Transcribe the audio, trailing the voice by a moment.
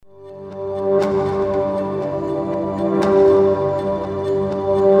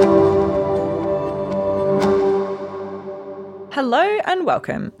and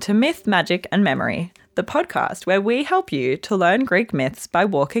welcome to Myth, Magic and Memory, the podcast where we help you to learn Greek myths by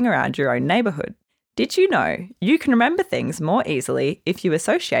walking around your own neighbourhood. Did you know you can remember things more easily if you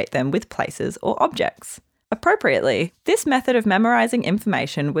associate them with places or objects? Appropriately, this method of memorising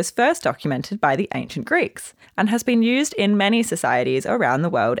information was first documented by the ancient Greeks and has been used in many societies around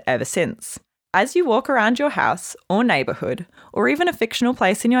the world ever since. As you walk around your house or neighbourhood, or even a fictional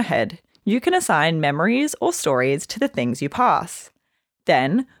place in your head, you can assign memories or stories to the things you pass.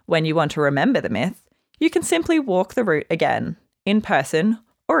 Then, when you want to remember the myth, you can simply walk the route again, in person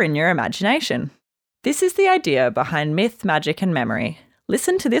or in your imagination. This is the idea behind Myth, Magic and Memory.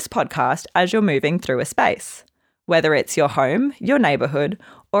 Listen to this podcast as you're moving through a space. Whether it's your home, your neighbourhood,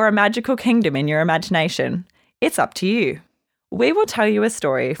 or a magical kingdom in your imagination, it's up to you. We will tell you a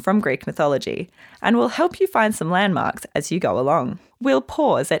story from Greek mythology and we'll help you find some landmarks as you go along. We'll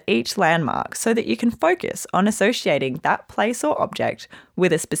pause at each landmark so that you can focus on associating that place or object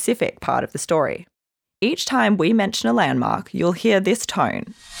with a specific part of the story. Each time we mention a landmark, you'll hear this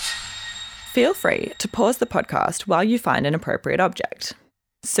tone. Feel free to pause the podcast while you find an appropriate object.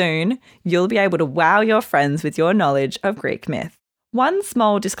 Soon, you'll be able to wow your friends with your knowledge of Greek myth. One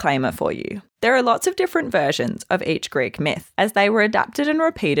small disclaimer for you. There are lots of different versions of each Greek myth, as they were adapted and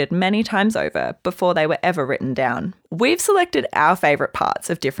repeated many times over before they were ever written down. We've selected our favourite parts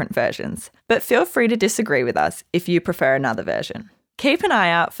of different versions, but feel free to disagree with us if you prefer another version. Keep an eye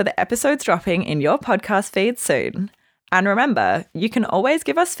out for the episodes dropping in your podcast feed soon. And remember, you can always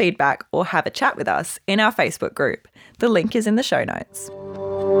give us feedback or have a chat with us in our Facebook group. The link is in the show notes.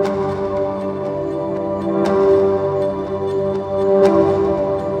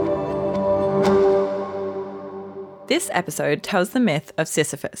 This episode tells the myth of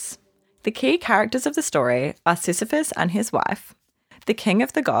Sisyphus. The key characters of the story are Sisyphus and his wife, the king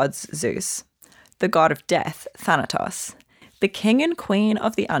of the gods, Zeus, the god of death, Thanatos, the king and queen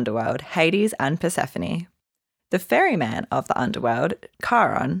of the underworld, Hades and Persephone, the ferryman of the underworld,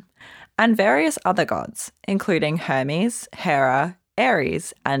 Charon, and various other gods, including Hermes, Hera,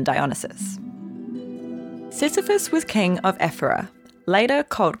 Ares, and Dionysus. Sisyphus was king of Ephyra, later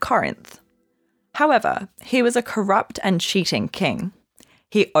called Corinth. However, he was a corrupt and cheating king.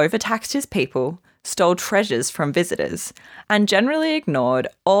 He overtaxed his people, stole treasures from visitors, and generally ignored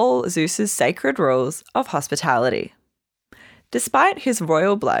all Zeus's sacred rules of hospitality. Despite his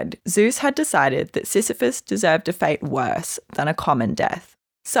royal blood, Zeus had decided that Sisyphus deserved a fate worse than a common death.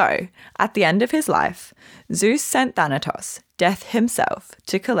 So, at the end of his life, Zeus sent Thanatos, Death himself,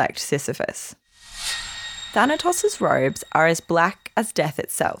 to collect Sisyphus. Thanatos' robes are as black as death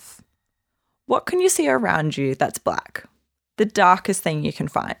itself. What can you see around you that's black? The darkest thing you can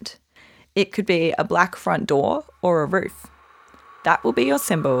find. It could be a black front door or a roof. That will be your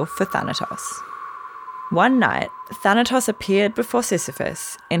symbol for Thanatos. One night, Thanatos appeared before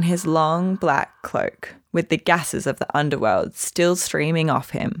Sisyphus in his long black cloak, with the gases of the underworld still streaming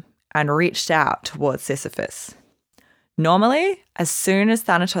off him, and reached out towards Sisyphus. Normally, as soon as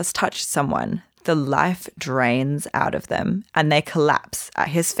Thanatos touches someone, the life drains out of them and they collapse at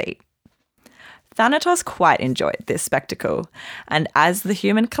his feet. Thanatos quite enjoyed this spectacle, and as the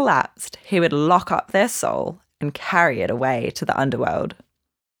human collapsed, he would lock up their soul and carry it away to the underworld.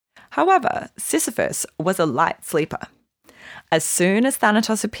 However, Sisyphus was a light sleeper. As soon as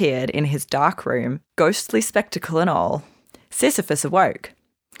Thanatos appeared in his dark room, ghostly spectacle and all, Sisyphus awoke.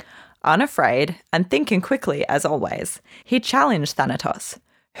 Unafraid and thinking quickly as always, he challenged Thanatos.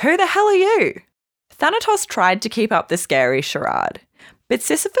 "Who the hell are you?" Thanatos tried to keep up the scary charade, but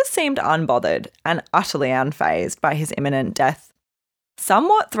Sisyphus seemed unbothered and utterly unfazed by his imminent death.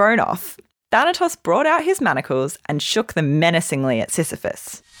 Somewhat thrown off, Thanatos brought out his manacles and shook them menacingly at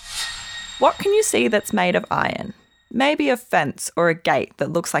Sisyphus. What can you see that's made of iron? Maybe a fence or a gate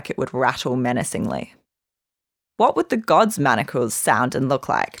that looks like it would rattle menacingly. What would the gods' manacles sound and look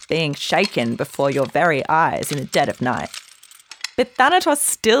like, being shaken before your very eyes in the dead of night? But Thanatos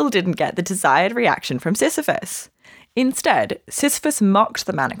still didn't get the desired reaction from Sisyphus. Instead, Sisyphus mocked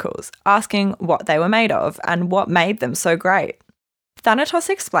the manacles, asking what they were made of and what made them so great. Thanatos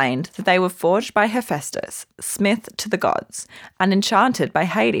explained that they were forged by Hephaestus, smith to the gods, and enchanted by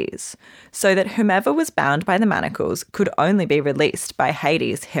Hades, so that whomever was bound by the manacles could only be released by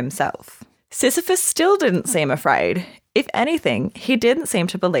Hades himself. Sisyphus still didn't seem afraid. If anything, he didn't seem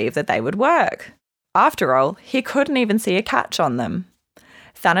to believe that they would work. After all, he couldn't even see a catch on them.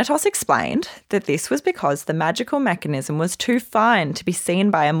 Thanatos explained that this was because the magical mechanism was too fine to be seen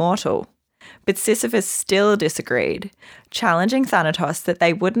by a mortal. But Sisyphus still disagreed, challenging Thanatos that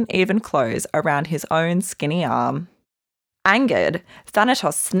they wouldn't even close around his own skinny arm. Angered,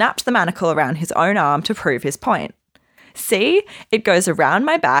 Thanatos snapped the manacle around his own arm to prove his point. See, it goes around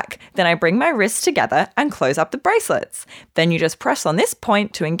my back, then I bring my wrists together and close up the bracelets. Then you just press on this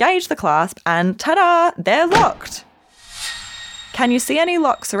point to engage the clasp and ta-da, they're locked. Can you see any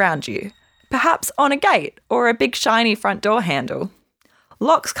locks around you? Perhaps on a gate or a big shiny front door handle.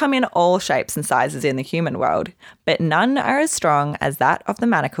 Locks come in all shapes and sizes in the human world, but none are as strong as that of the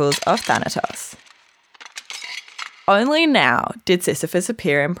manacles of Thanatos. Only now did Sisyphus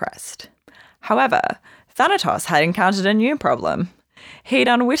appear impressed. However, Thanatos had encountered a new problem. He'd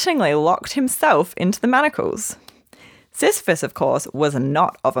unwittingly locked himself into the manacles. Sisyphus, of course, was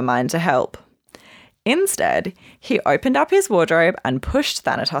not of a mind to help. Instead, he opened up his wardrobe and pushed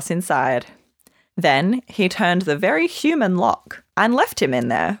Thanatos inside. Then he turned the very human lock and left him in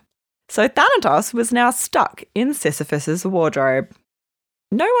there. So Thanatos was now stuck in Sisyphus's wardrobe.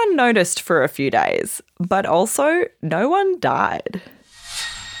 No one noticed for a few days, but also no one died.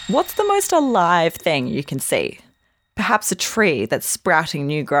 What's the most alive thing you can see? Perhaps a tree that's sprouting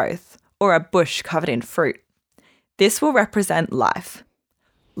new growth, or a bush covered in fruit. This will represent life.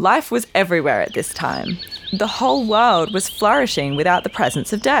 Life was everywhere at this time. The whole world was flourishing without the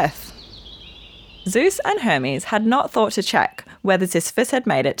presence of death. Zeus and Hermes had not thought to check whether Sisyphus had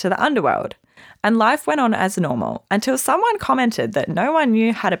made it to the underworld, and life went on as normal until someone commented that no one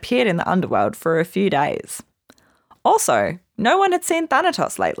new had appeared in the underworld for a few days. Also, no one had seen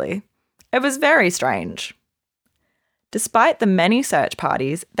Thanatos lately. It was very strange. Despite the many search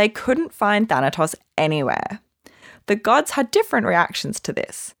parties, they couldn't find Thanatos anywhere. The gods had different reactions to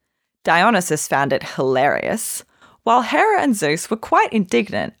this. Dionysus found it hilarious, while Hera and Zeus were quite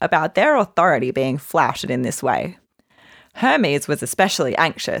indignant about their authority being flouted in this way. Hermes was especially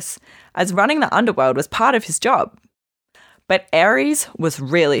anxious, as running the underworld was part of his job. But Ares was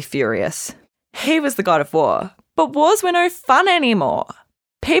really furious. He was the god of war, but wars were no fun anymore.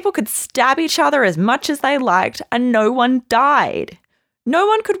 People could stab each other as much as they liked and no one died. No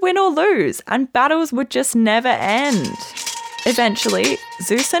one could win or lose, and battles would just never end. Eventually,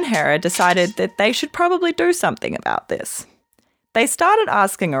 Zeus and Hera decided that they should probably do something about this. They started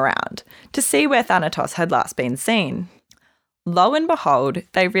asking around to see where Thanatos had last been seen. Lo and behold,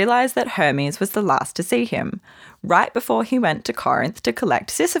 they realised that Hermes was the last to see him, right before he went to Corinth to collect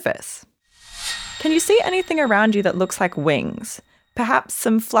Sisyphus. Can you see anything around you that looks like wings? Perhaps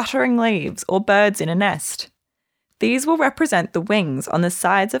some fluttering leaves or birds in a nest? These will represent the wings on the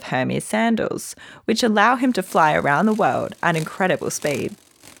sides of Hermes' sandals, which allow him to fly around the world at incredible speed.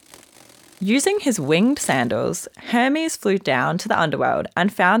 Using his winged sandals, Hermes flew down to the underworld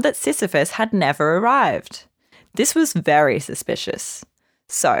and found that Sisyphus had never arrived. This was very suspicious.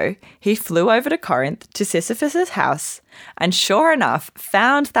 So he flew over to Corinth to Sisyphus' house and sure enough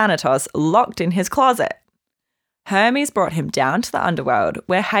found Thanatos locked in his closet. Hermes brought him down to the underworld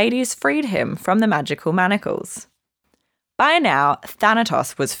where Hades freed him from the magical manacles. By now,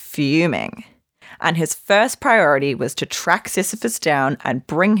 Thanatos was fuming, and his first priority was to track Sisyphus down and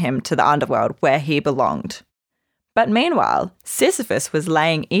bring him to the underworld where he belonged. But meanwhile, Sisyphus was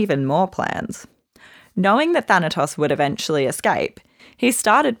laying even more plans. Knowing that Thanatos would eventually escape, he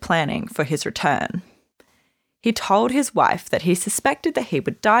started planning for his return. He told his wife that he suspected that he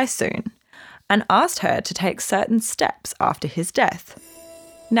would die soon, and asked her to take certain steps after his death.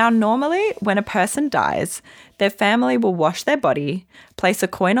 Now, normally, when a person dies, their family will wash their body, place a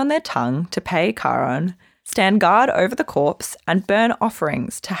coin on their tongue to pay Charon, stand guard over the corpse, and burn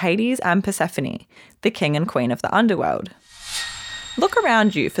offerings to Hades and Persephone, the king and queen of the underworld. Look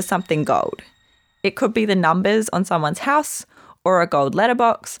around you for something gold. It could be the numbers on someone's house, or a gold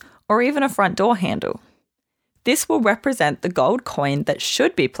letterbox, or even a front door handle. This will represent the gold coin that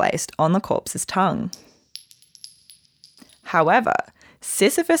should be placed on the corpse's tongue. However,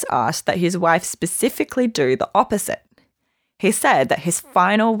 Sisyphus asked that his wife specifically do the opposite. He said that his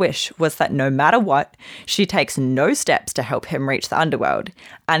final wish was that no matter what, she takes no steps to help him reach the underworld,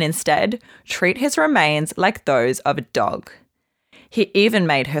 and instead treat his remains like those of a dog. He even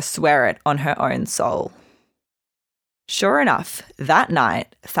made her swear it on her own soul. Sure enough, that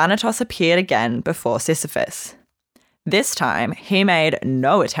night, Thanatos appeared again before Sisyphus. This time, he made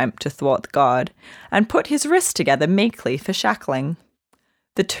no attempt to thwart the god, and put his wrists together meekly for shackling.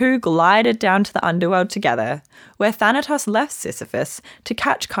 The two glided down to the underworld together, where Thanatos left Sisyphus to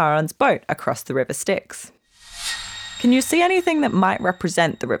catch Charon's boat across the river Styx. Can you see anything that might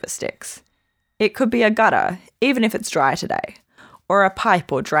represent the river Styx? It could be a gutter, even if it's dry today, or a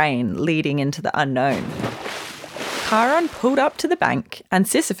pipe or drain leading into the unknown. Charon pulled up to the bank and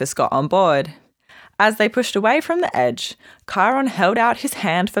Sisyphus got on board. As they pushed away from the edge, Charon held out his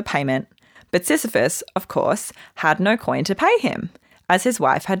hand for payment, but Sisyphus, of course, had no coin to pay him, as his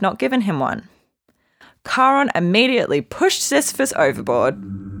wife had not given him one. Charon immediately pushed Sisyphus overboard.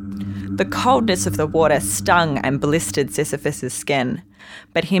 The coldness of the water stung and blistered Sisyphus's skin,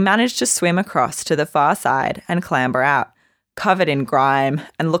 but he managed to swim across to the far side and clamber out, covered in grime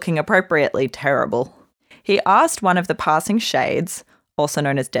and looking appropriately terrible. He asked one of the passing shades, also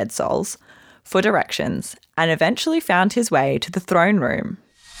known as dead souls, for directions and eventually found his way to the throne room.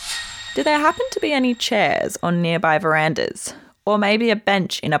 Did there happen to be any chairs on nearby verandas, or maybe a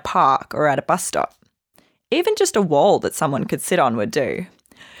bench in a park or at a bus stop? Even just a wall that someone could sit on would do.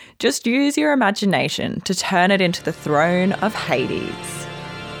 Just use your imagination to turn it into the throne of Hades.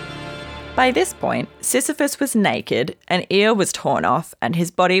 By this point, Sisyphus was naked, an ear was torn off, and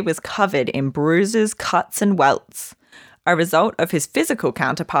his body was covered in bruises, cuts, and welts, a result of his physical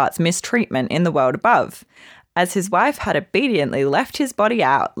counterpart's mistreatment in the world above, as his wife had obediently left his body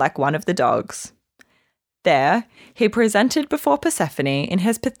out like one of the dogs. There, he presented before Persephone in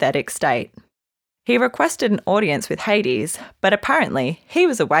his pathetic state. He requested an audience with Hades, but apparently he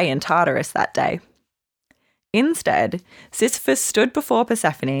was away in Tartarus that day. Instead, Sisyphus stood before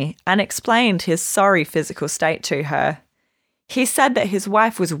Persephone and explained his sorry physical state to her. He said that his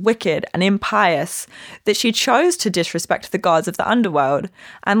wife was wicked and impious, that she chose to disrespect the gods of the underworld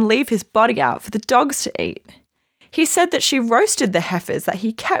and leave his body out for the dogs to eat. He said that she roasted the heifers that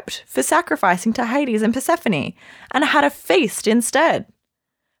he kept for sacrificing to Hades and Persephone and had a feast instead.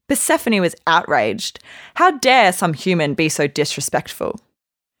 Persephone was outraged. How dare some human be so disrespectful?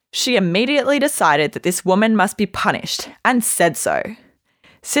 She immediately decided that this woman must be punished and said so.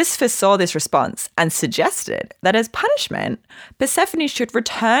 Sisyphus saw this response and suggested that as punishment, Persephone should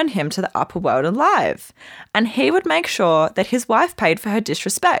return him to the upper world alive, and he would make sure that his wife paid for her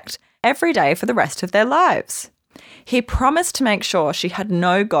disrespect every day for the rest of their lives. He promised to make sure she had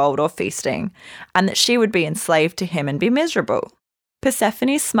no gold or feasting, and that she would be enslaved to him and be miserable.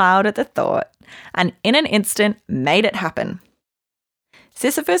 Persephone smiled at the thought, and in an instant made it happen.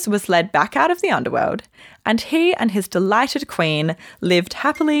 Sisyphus was led back out of the underworld, and he and his delighted queen lived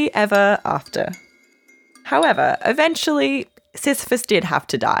happily ever after. However, eventually, Sisyphus did have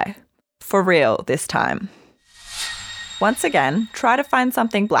to die. For real this time. Once again, try to find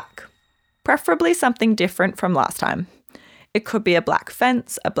something black. Preferably something different from last time. It could be a black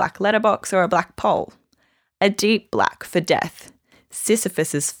fence, a black letterbox, or a black pole. A deep black for death.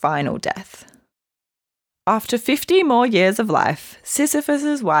 Sisyphus's final death. After 50 more years of life,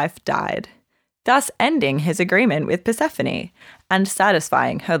 Sisyphus's wife died, thus ending his agreement with Persephone and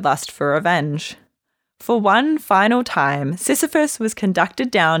satisfying her lust for revenge. For one final time, Sisyphus was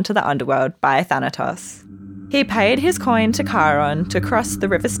conducted down to the underworld by Thanatos. He paid his coin to Charon to cross the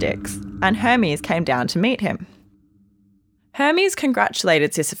river Styx, and Hermes came down to meet him. Hermes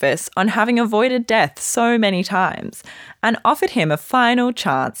congratulated Sisyphus on having avoided death so many times and offered him a final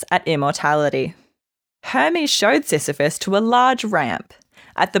chance at immortality. Hermes showed Sisyphus to a large ramp,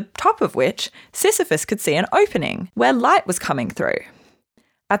 at the top of which Sisyphus could see an opening where light was coming through.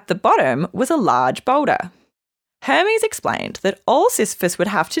 At the bottom was a large boulder. Hermes explained that all Sisyphus would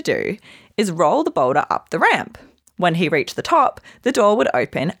have to do is roll the boulder up the ramp. When he reached the top, the door would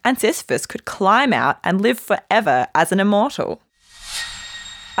open and Sisyphus could climb out and live forever as an immortal.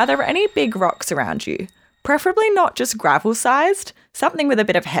 Are there any big rocks around you? Preferably not just gravel-sized, something with a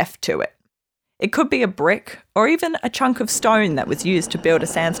bit of heft to it. It could be a brick or even a chunk of stone that was used to build a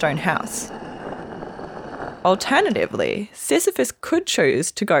sandstone house. Alternatively, Sisyphus could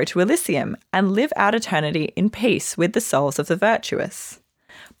choose to go to Elysium and live out eternity in peace with the souls of the virtuous.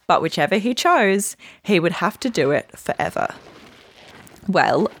 But whichever he chose, he would have to do it forever.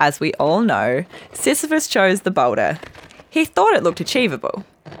 Well, as we all know, Sisyphus chose the boulder. He thought it looked achievable.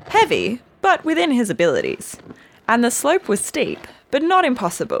 Heavy, but within his abilities. And the slope was steep, but not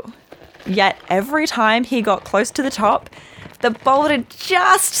impossible. Yet every time he got close to the top, the boulder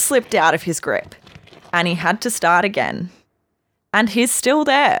just slipped out of his grip, and he had to start again. And he's still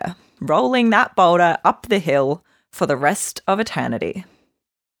there, rolling that boulder up the hill for the rest of eternity.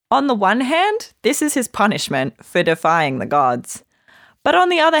 On the one hand, this is his punishment for defying the gods. But on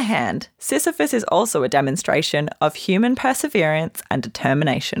the other hand, Sisyphus is also a demonstration of human perseverance and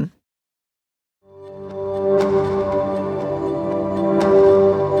determination.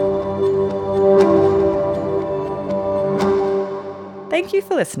 Thank you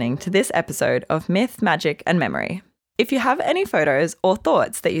for listening to this episode of Myth, Magic and Memory. If you have any photos or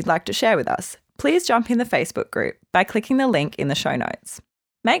thoughts that you'd like to share with us, please jump in the Facebook group by clicking the link in the show notes.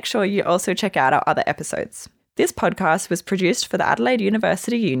 Make sure you also check out our other episodes. This podcast was produced for the Adelaide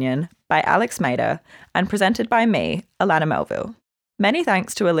University Union by Alex Mader and presented by me, Alana Melville. Many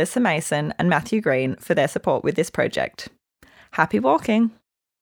thanks to Alyssa Mason and Matthew Green for their support with this project. Happy walking!